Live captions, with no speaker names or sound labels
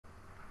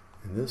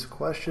this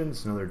question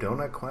is another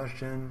donut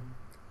question,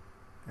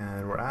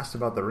 and we're asked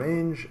about the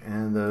range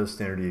and the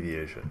standard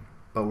deviation.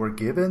 But we're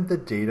given the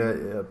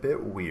data a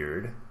bit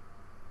weird.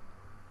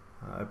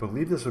 I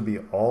believe this would be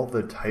all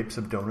the types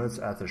of donuts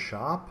at the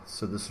shop,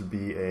 so this would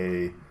be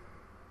a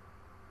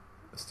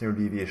standard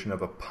deviation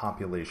of a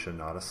population,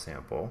 not a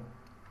sample.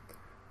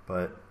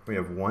 But we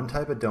have one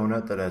type of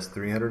donut that has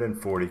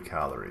 340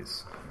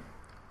 calories.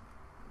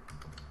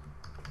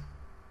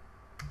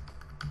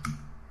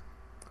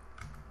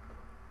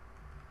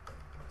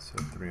 So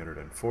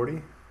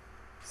 340.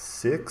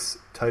 6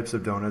 types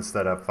of donuts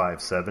that have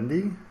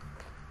 570.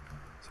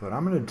 So what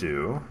I'm going to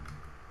do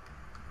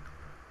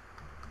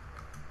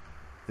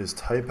is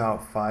type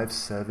out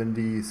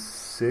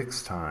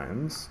 576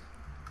 times.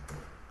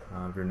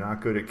 If you're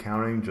not good at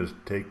counting, just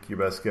take your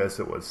best guess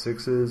at what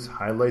 6 is,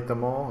 highlight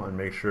them all, and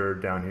make sure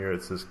down here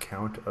it says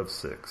count of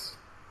 6.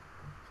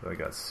 So I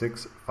got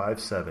 6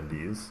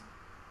 570s,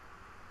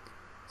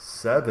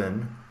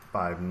 7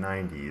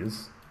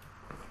 590s.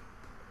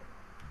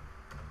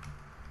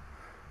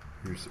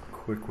 Here's a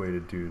quick way to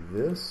do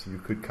this. You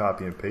could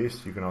copy and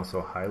paste. You can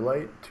also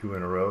highlight 2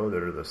 in a row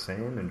that are the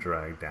same and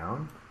drag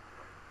down.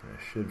 And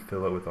I should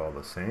fill it with all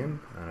the same.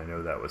 And I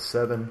know that was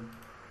 7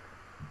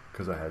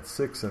 because I had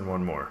 6 and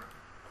one more.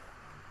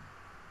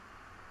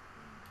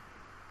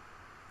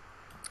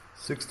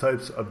 6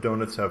 types of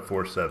donuts have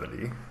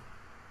 470.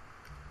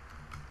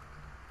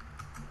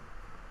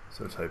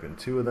 So type in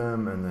 2 of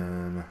them and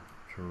then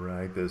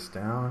drag this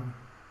down.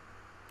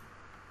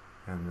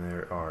 And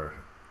there are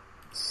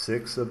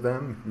 6 of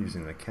them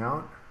using the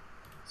count.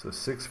 So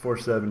 6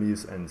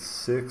 470s and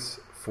 6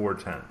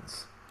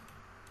 410s.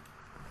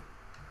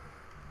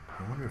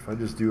 I wonder if I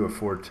just do a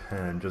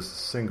 410, just a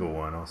single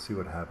one, I'll see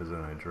what happens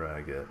when I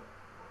drag it.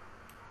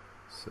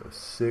 So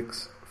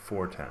 6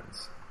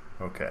 410s.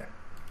 Okay.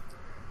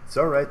 It's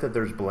alright that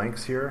there's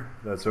blanks here.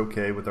 That's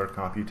okay with our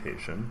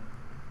computation.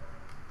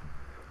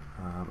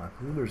 I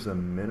believe there's a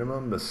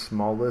minimum, the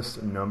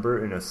smallest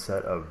number in a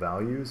set of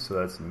values, so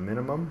that's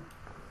minimum.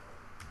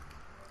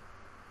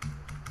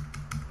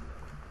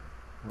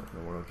 What in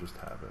the world just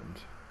happened?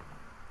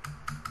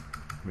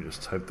 Let me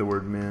just type the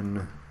word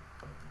min.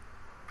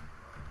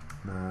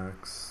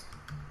 Max.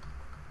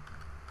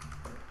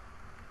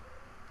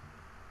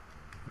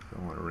 I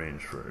want to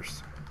range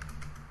first.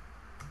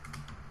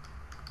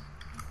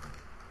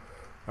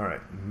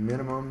 Alright,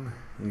 minimum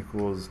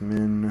equals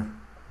min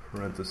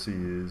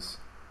parentheses.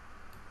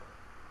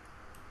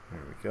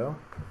 There we go.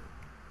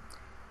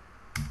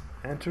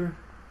 Enter.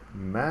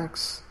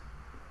 Max.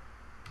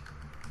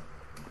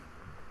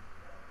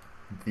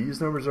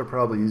 These numbers are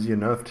probably easy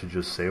enough to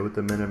just say what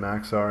the min and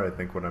max are. I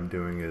think what I'm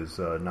doing is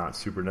not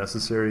super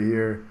necessary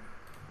here.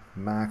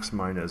 Max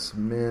minus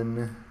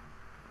min.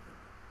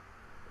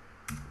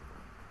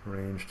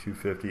 Range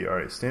 250.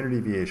 Alright, standard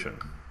deviation.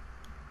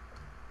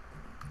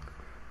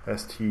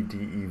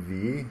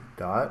 STDEV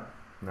dot.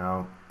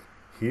 Now,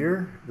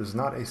 here, this is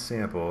not a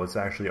sample. It's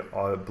actually,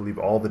 I believe,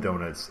 all the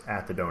donuts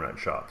at the donut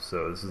shop.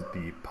 So this is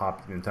the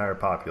entire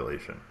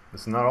population.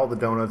 This is not all the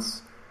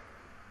donuts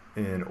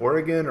in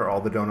Oregon or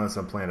all the donuts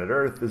on planet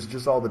Earth. This is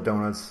just all the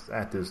donuts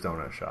at this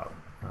donut shop.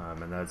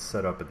 And that's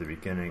set up at the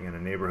beginning in a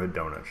neighborhood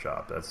donut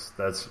shop.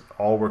 That's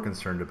all we're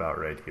concerned about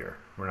right here.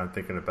 We're not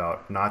thinking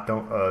about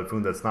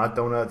food that's not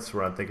donuts.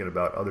 We're not thinking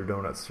about other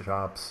donut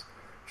shops.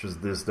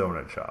 Just this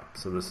donut shop.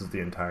 So this is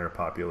the entire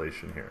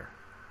population here.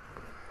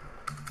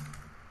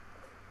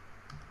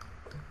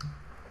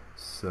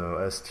 So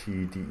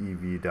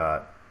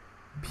STDEV.P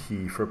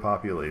for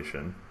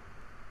population.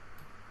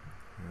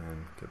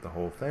 And get the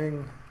whole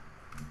thing.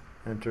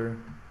 Enter.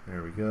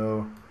 There we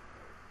go.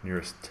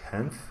 Nearest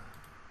tenth.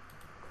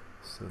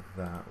 So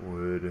that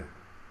would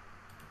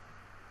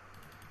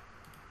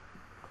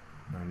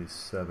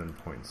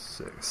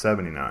 97.6,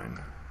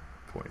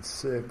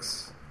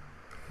 79.6.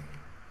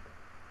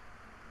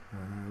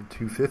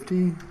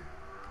 250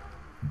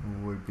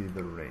 would be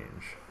the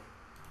range.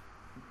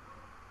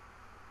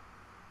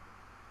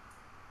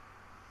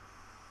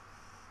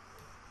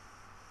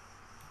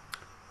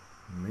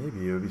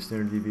 Maybe it would be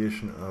standard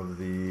deviation of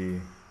the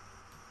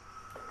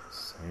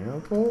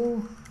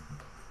sample?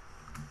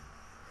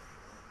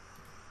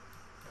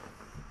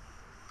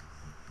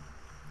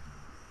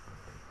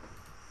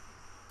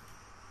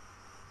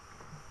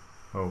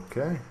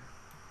 Okay.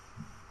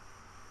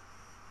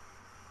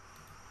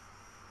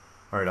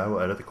 Alright, I will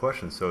edit the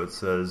question. So it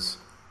says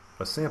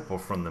a sample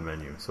from the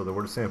menu. So the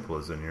word sample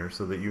is in here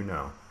so that you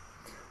know.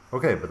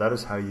 Okay, but that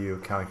is how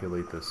you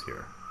calculate this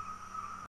here.